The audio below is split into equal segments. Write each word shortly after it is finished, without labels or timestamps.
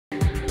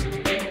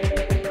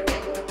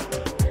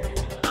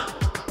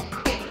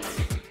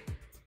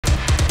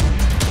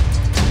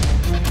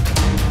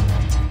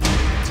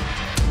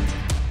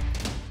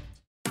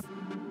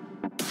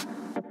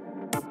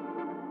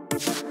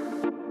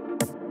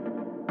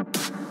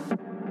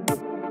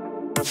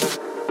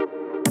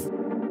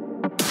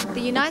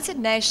The United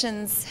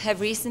Nations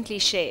have recently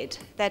shared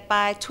that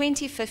by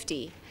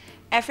 2050,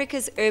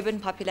 Africa's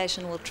urban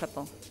population will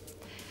triple.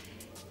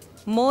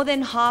 More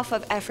than half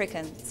of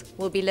Africans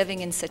will be living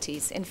in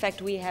cities. In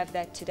fact, we have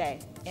that today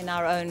in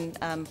our own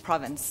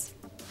province,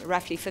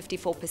 roughly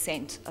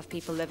 54% of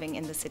people living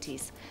in the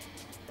cities.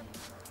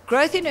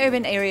 Growth in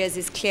urban areas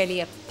is clearly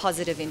a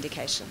positive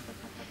indication.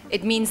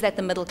 It means that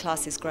the middle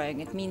class is growing.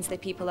 It means that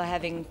people are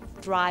having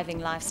thriving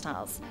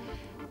lifestyles.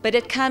 But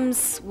it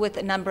comes with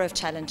a number of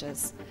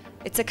challenges.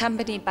 It's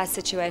accompanied by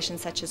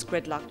situations such as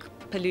gridlock,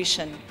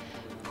 pollution,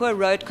 poor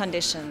road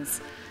conditions,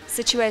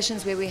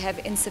 situations where we have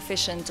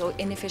insufficient or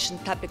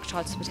inefficient public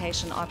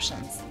transportation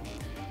options.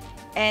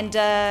 And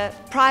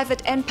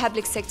private and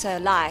public sector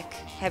alike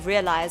have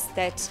realized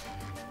that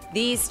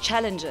these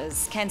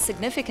challenges can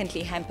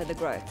significantly hamper the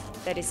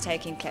growth that is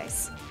taking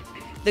place.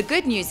 The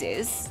good news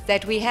is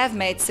that we have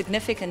made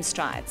significant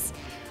strides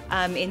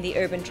in the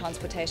urban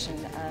transportation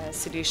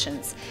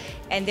solutions,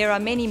 and there are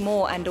many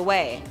more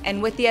underway.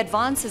 And with the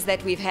advances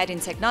that we've had in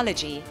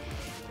technology,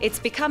 it's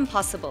become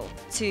possible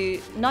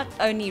to not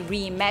only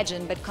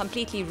reimagine but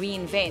completely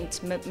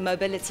reinvent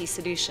mobility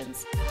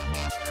solutions.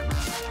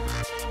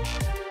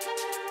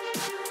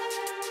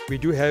 We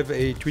do have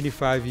a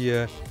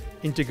 25-year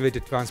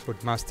integrated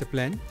transport master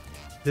plan.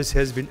 This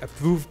has been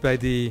approved by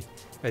the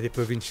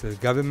provincial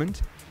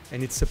government,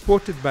 and it's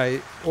supported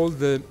by all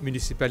the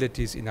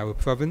municipalities in our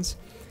province.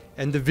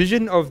 And the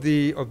vision of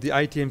the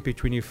ITMP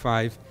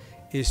 25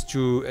 is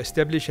to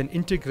establish an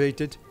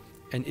integrated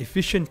and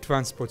efficient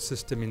transport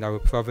system in our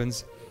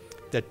province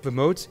that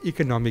promotes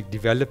economic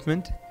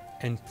development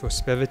and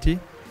prosperity,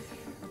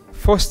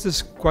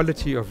 fosters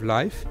quality of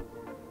life,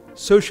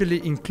 socially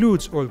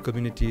includes all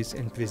communities,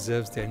 and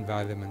preserves the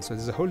environment. So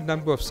there's a whole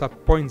number of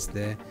sub-points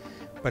there,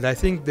 but I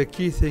think the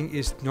key thing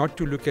is not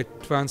to look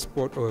at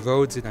transport or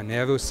roads in a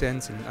narrow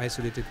sense, in an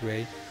isolated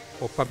way,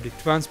 or public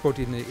transport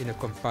in a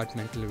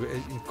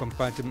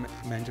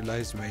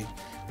compartmentalized way,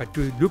 but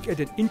to look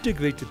at an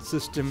integrated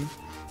system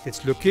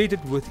that's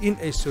located within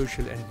a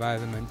social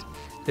environment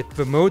that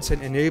promotes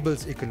and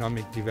enables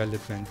economic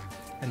development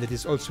and that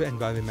is also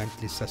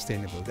environmentally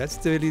sustainable.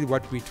 That's really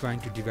what we're trying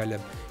to develop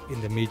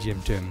in the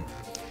medium term.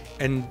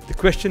 And the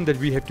question that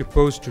we have to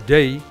pose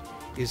today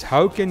is,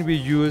 how can we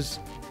use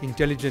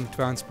intelligent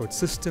transport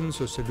systems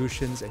or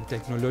solutions and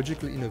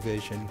technological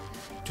innovation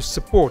to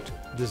support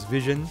this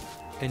vision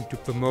and to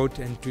promote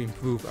and to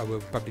improve our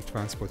public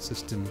transport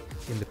system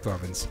in the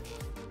province.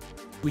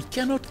 We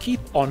cannot keep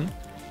on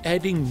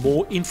adding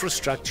more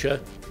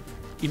infrastructure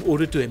in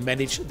order to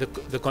manage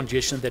the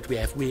congestion that we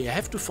have. We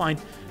have to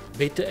find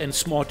better and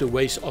smarter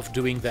ways of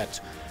doing that.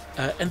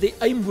 And the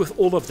aim with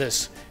all of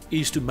this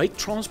is to make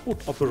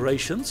transport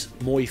operations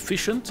more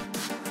efficient.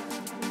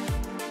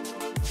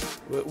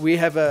 We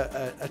have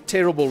a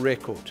terrible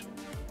record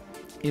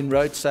in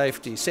road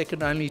safety,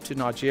 second only to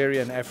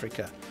Nigeria and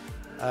Africa.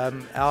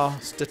 Our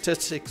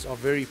statistics are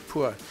very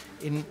poor.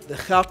 In the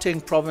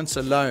Gauteng province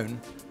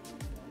alone,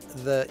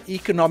 the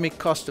economic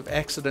cost of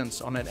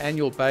accidents on an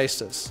annual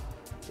basis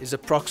is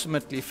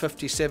approximately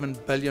 57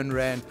 billion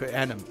rand per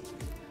annum.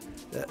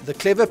 The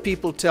clever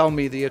people tell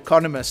me, the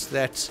economists,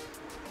 that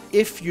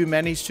if you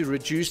manage to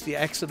reduce the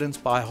accidents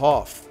by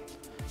half,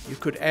 you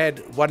could add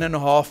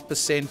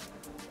 1.5%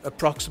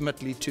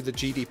 approximately to the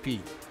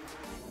GDP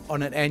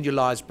on an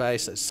annualized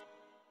basis.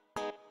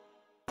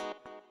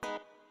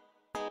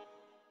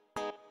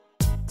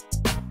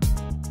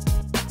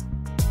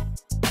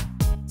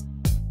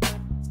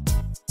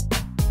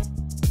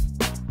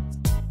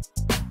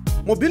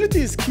 Mobility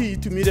is key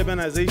to meet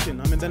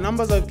urbanization. I mean, the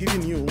numbers I've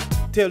given you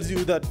tells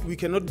you that we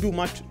cannot do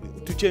much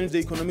to change the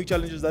economic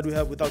challenges that we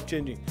have without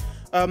changing.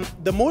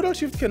 The modal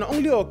shift can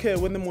only occur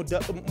when the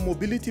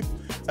mobility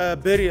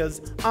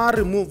barriers are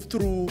removed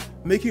through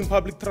making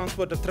public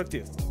transport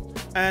attractive.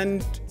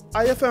 And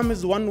IFM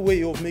is one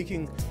way of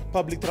making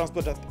public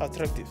transport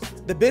attractive.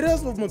 The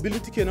barriers of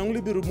mobility can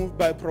only be removed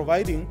by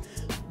providing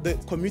the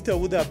commuter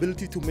with the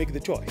ability to make the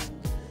choice.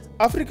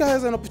 Africa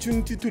has an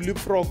opportunity to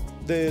leapfrog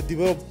the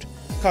developed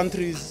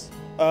countries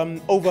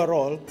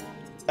overall.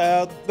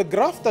 The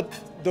graph that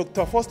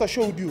Dr. Foster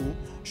showed you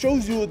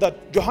shows you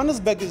that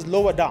Johannesburg is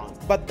lower down,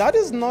 but that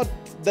is not,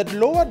 that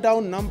lower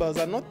down numbers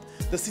are not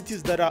the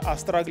cities that are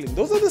struggling.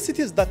 Those are the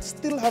cities that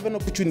still have an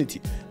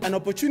opportunity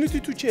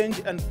to change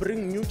and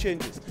bring new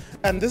changes.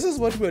 And this is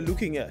what we're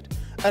looking at.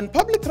 And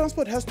public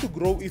transport has to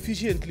grow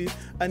efficiently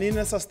and in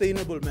a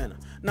sustainable manner.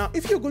 Now,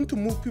 if you're going to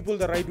move people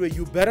the right way,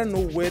 you better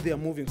know where they are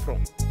moving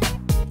from.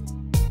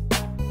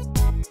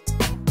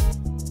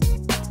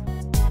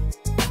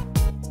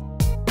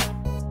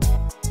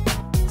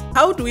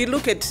 How do we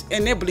look at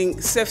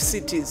enabling safe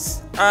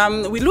cities?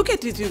 We look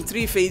at it in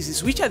three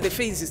phases, which are the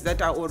phases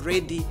that are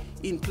already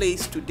in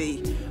place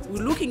today.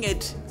 We're looking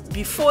at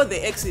before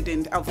the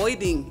accident,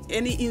 avoiding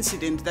any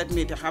incident that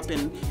may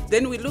happen.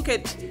 Then we look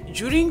at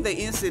during the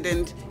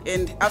incident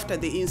and after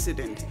the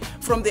incident.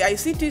 From the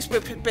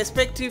ICT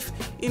perspective,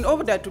 in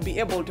order to be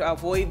able to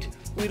avoid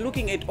we're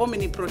looking at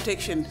omni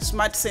protection,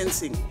 smart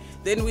sensing.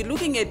 Then we're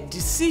looking at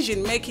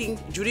decision making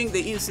during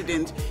the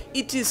incident.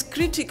 It is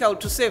critical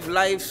to save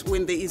lives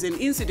when there is an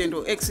incident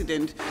or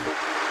accident.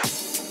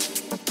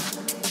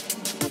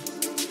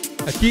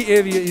 A key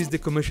area is the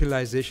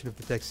commercialization of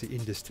the taxi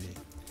industry.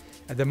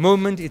 At the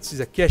moment, it's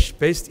a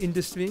cash-based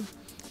industry.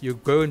 You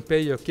go and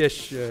pay your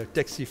cash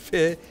taxi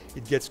fare,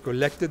 it gets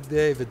collected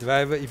there.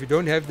 If you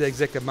don't have the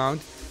exact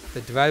amount,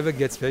 the driver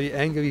gets very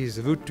angry, he's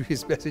rude to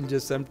his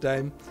passengers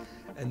sometimes,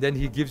 and then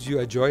he gives you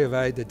a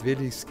joyride that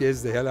really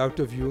scares the hell out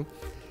of you.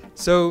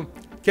 So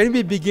can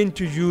we begin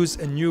to use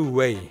a new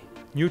way,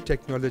 new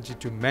technology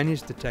to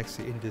manage the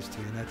taxi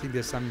industry? And I think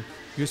there's some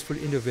useful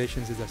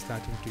innovations that are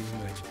starting to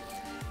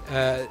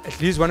emerge. At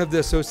least one of the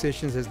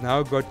associations has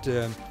now got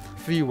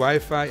free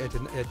Wi-Fi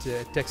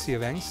at taxi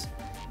ranks.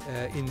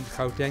 In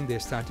Gauteng, they're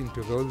starting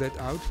to roll that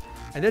out,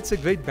 and that's a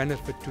great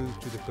benefit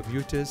to the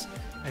commuters.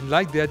 And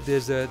like that,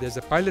 there's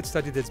a pilot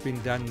study that's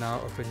been done now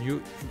of a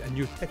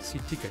new taxi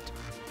ticket.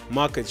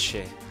 Market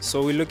share.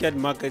 So we look at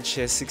market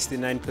share,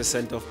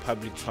 69% of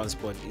public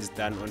transport is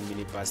done on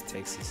minibus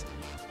taxis.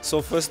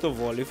 So first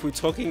of all, if we're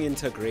talking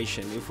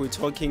integration, if we're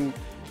talking,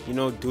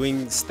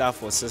 doing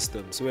stuff or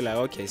systems, we're like,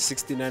 okay,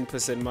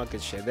 69%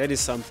 market share, that is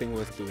something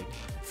worth doing.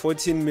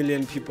 14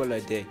 million people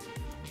a day,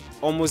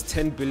 almost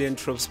 10 billion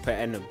trips per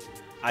annum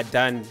are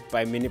done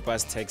by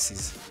minibus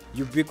taxis.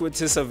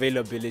 Ubiquitous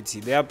availability.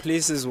 There are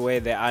places where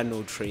there are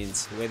no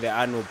trains, where there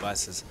are no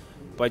buses,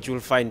 but you'll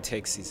find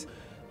taxis.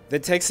 The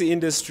taxi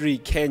industry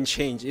can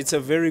change. It's a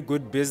very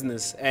good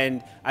business,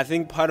 and I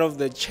think part of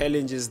the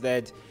challenge is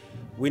that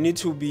we need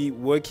to be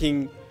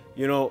working,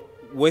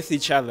 with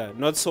each other,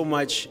 not so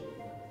much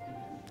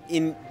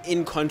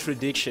in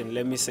contradiction,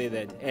 let me say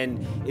that.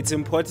 And it's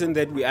important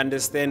that we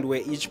understand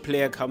where each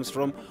player comes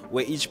from,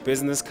 where each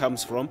business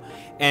comes from,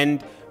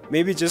 and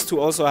maybe just to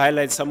also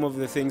highlight some of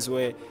the things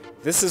where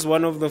this is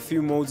one of the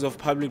few modes of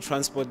public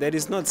transport that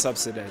is not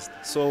subsidized.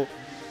 So,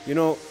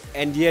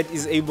 and yet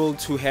is able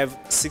to have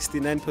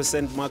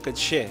 69% market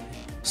share.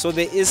 So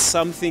there is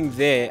something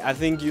there. I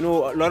think, a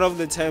lot of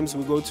the times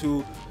we go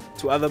to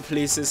other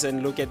places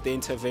and look at the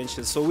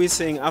interventions. So we're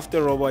saying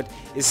After Robot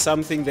is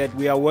something that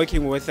we are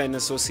working with an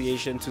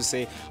association to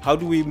say, how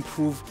do we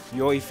improve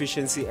your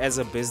efficiency as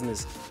a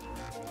business?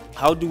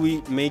 How do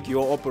we make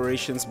your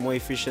operations more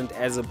efficient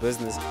as a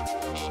business?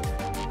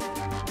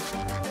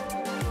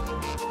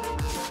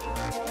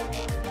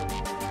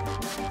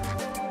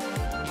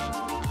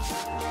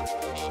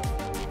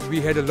 We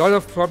had a lot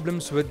of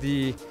problems with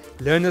the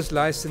learner's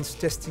license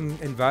testing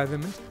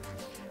environment.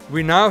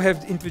 We now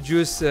have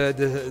introduced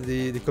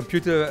the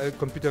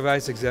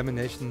computerized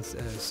examinations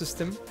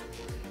system.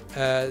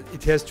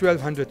 It has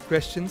 1,200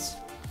 questions.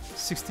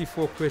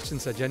 64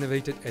 questions are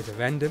generated at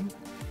random.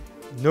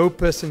 No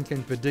person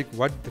can predict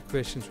what the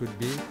questions would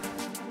be.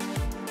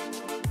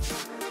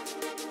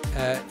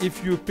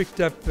 If you picked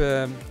up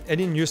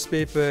any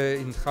newspaper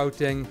in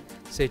Gauteng,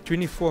 say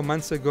 24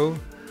 months ago,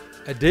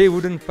 a day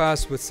wouldn't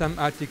pass with some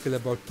article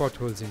about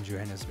potholes in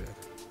Johannesburg.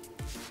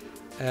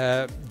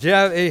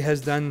 JRA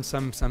has done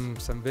some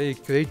very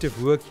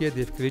creative work here.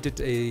 They've created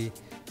a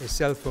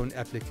cell phone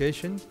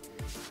application.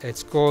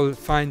 It's called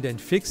Find and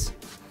Fix.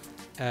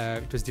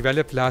 It was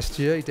developed last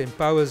year. It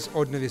empowers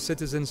ordinary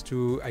citizens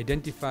to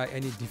identify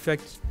any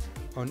defects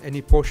on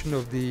any portion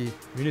of the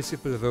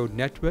municipal road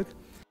network.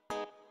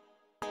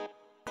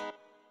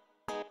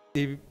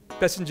 The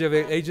Passenger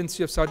Rail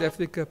Agency of South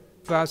Africa,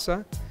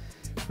 PRASA,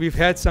 we've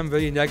had some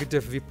very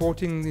negative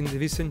reporting in the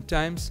recent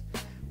times,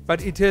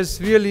 but it has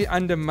really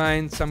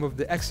undermined some of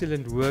the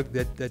excellent work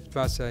that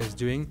PRASA is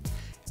doing.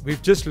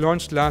 We've just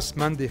launched last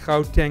month the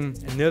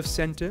Gauteng Nerve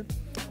Center.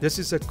 This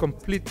is a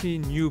completely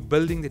new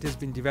building that has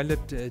been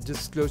developed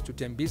just close to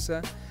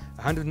Tembisa,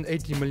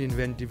 180 million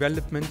rand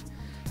development,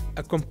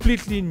 a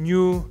completely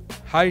new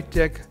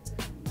high-tech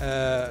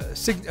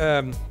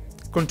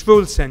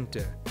control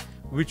center,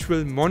 which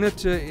will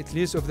monitor, at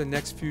least over the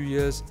next few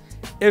years,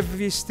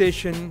 every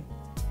station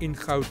in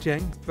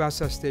Gauteng,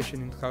 PRASA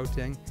station in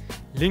Gauteng,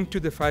 linked to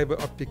the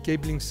fiber optic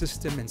cabling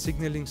system and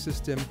signaling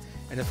system.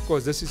 And of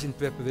course, this is in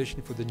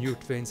preparation for the new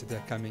trains that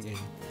are coming in.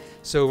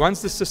 So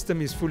once the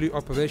system is fully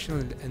operational,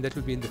 and that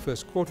will be in the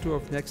first quarter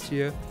of next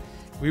year,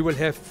 we will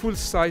have full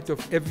sight of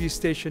every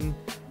station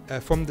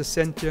from the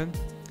center,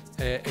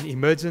 an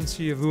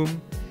emergency room,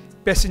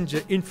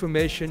 passenger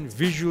information,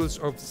 visuals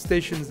of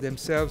stations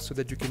themselves so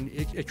that you can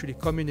actually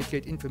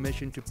communicate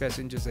information to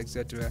passengers,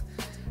 etc.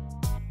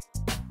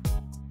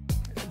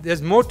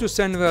 There's more to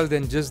SANRAL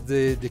than just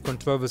the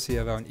controversy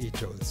around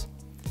e-tolls.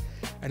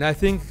 And I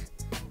think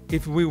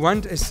if we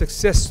want a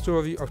success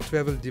story of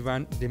travel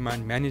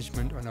demand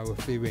management on our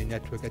freeway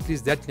network, at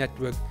least that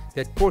network,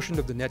 that portion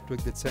of the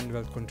network that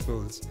SANRAL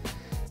controls,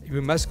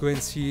 we must go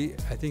and see,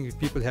 I think if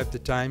people have the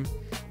time,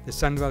 the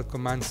SANRAL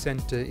Command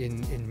Center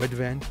in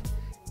Midrand.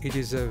 It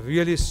is a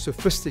really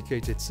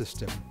sophisticated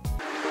system.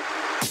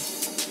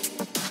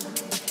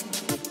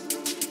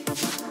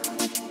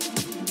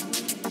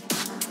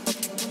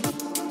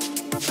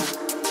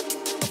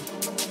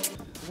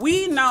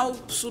 We now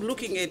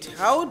looking at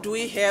how do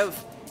we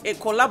have a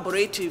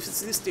collaborative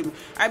system.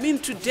 I mean,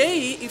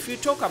 today, if you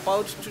talk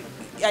about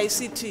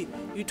ICT,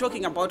 you're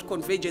talking about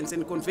convergence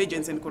and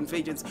convergence and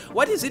convergence.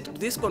 What is it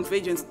this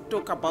convergence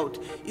talk about?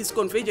 It's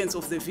convergence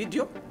of the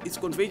video, it's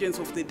convergence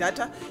of the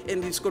data,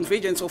 and it's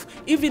convergence of,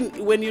 even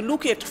when you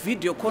look at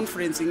video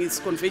conferencing, it's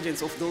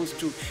convergence of those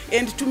two.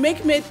 And to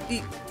make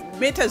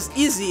matters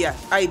easier,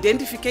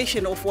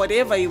 identification of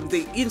whatever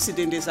the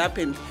incident has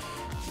happened,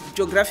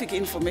 geographic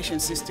information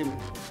system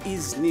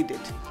is needed.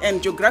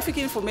 And geographic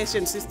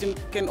information system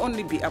can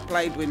only be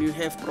applied when you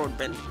have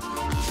broadband.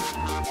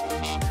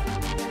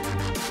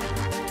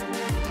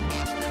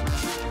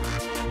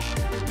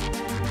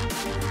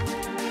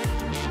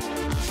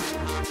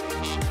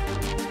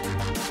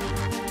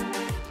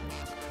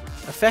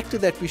 A factor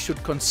that we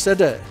should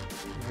consider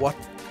what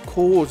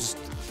caused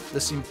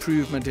this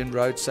improvement in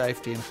road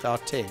safety in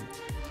Gauteng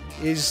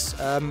is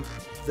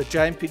the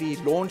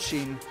JMPD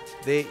launching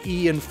their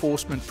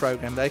e-enforcement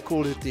program. They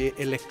call it the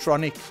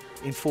electronic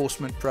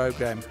enforcement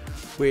program,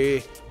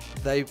 where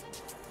they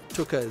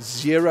took a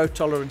zero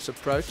tolerance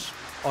approach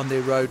on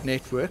their road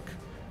network.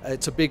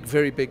 It's a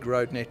very big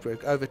road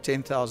network, over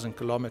 10,000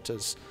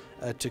 kilometers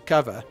to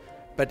cover.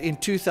 But in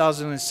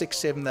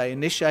 2006-07, they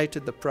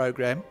initiated the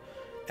program,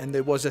 and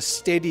there was a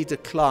steady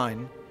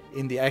decline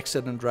in the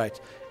accident rate.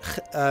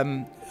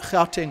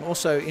 Gauteng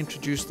also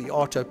introduced the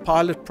Auto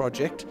Pilot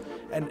project,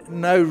 and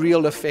no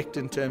real effect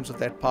in terms of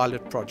that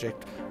pilot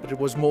project, but it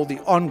was more the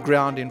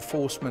on-ground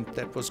enforcement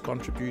that was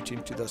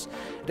contributing to this.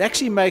 It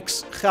actually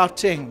makes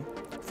Gauteng,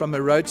 from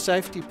a road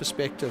safety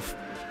perspective,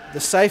 the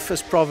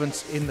safest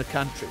province in the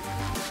country.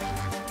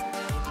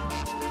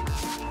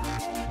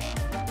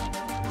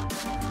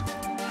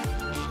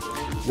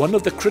 One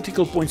of the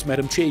critical points,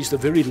 Madam Chair, is the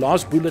very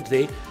last bullet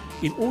there.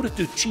 In order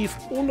to achieve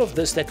all of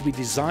this that we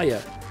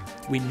desire,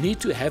 we need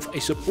to have a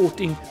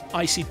supporting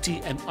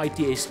ICT and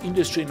ITS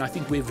industry, and I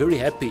think we're very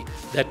happy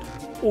that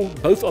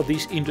both of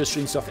these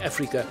industries in South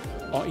Africa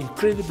are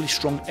incredibly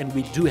strong, and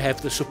we do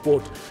have the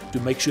support to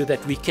make sure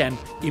that we can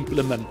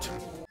implement